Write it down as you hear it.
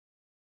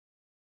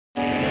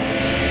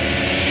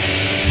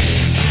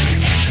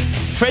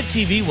Fred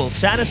TV will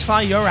satisfy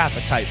your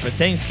appetite for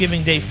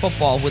Thanksgiving Day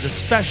football with a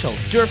special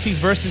Durfee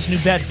vs.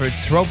 New Bedford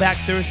Throwback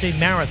Thursday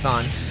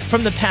marathon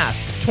from the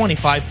past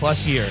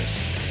 25-plus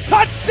years.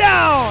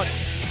 Touchdown!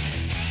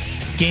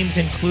 Games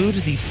include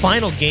the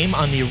final game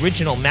on the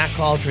original Mac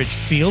Aldridge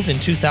Field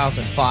in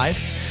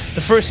 2005, the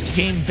first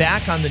game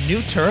back on the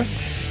new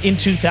turf in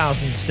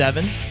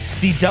 2007,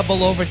 the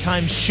double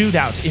overtime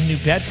shootout in New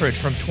Bedford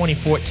from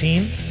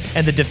 2014,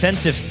 and the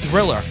defensive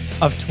thriller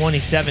of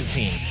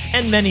 2017,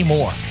 and many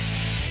more.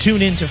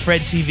 Tune in to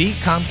Fred TV,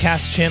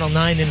 Comcast Channel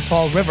 9 in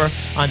Fall River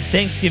on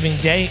Thanksgiving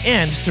Day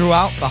and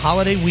throughout the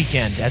holiday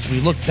weekend as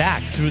we look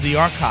back through the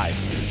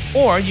archives.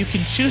 Or you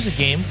can choose a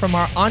game from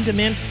our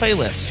on-demand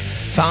playlist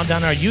found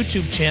on our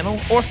YouTube channel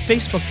or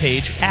Facebook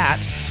page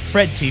at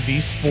Fred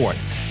TV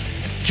Sports.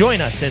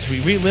 Join us as we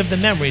relive the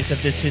memories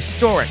of this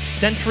historic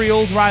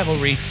century-old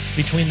rivalry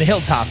between the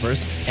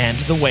Hilltoppers and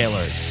the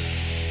Whalers.